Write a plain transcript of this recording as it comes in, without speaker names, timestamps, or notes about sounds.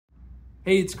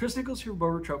Hey, it's Chris Nichols here from Bow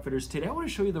River Troutfitters. Today I want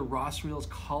to show you the Ross Reels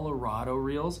Colorado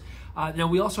reels. Now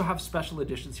we also have special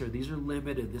editions here. These are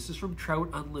limited. This is from Trout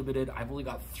Unlimited. I've only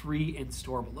got 3 in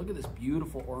store, but look at this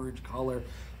beautiful orange color.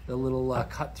 The little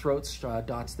cutthroat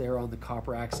dots there on the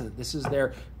copper accent. This is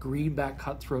their greenback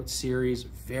cutthroat series.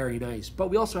 Very nice.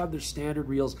 But we also have their standard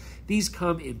reels. These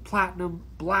come in platinum,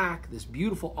 black, this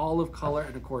beautiful olive color,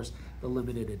 and of course the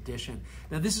limited edition.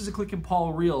 Now this is a Click and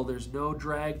Paul reel. There's no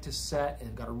drag to set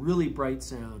and got a really bright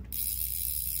sound.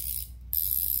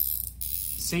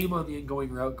 Same on the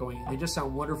ingoing or outgoing. They just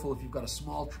sound wonderful if you've got a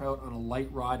small trout on a light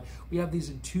rod. We have these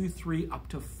in 2, 3, up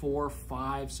to 4,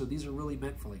 5. So these are really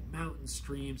meant for like mountain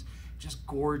streams. Just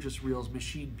gorgeous reels,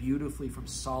 machined beautifully from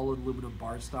solid aluminum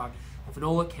bar stock.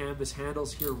 Phenolic canvas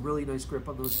handles here, really nice grip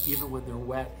on those even when they're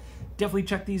wet. Definitely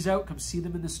check these out. Come see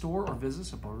them in the store or visit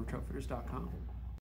us at bowrivertroutfitters.com.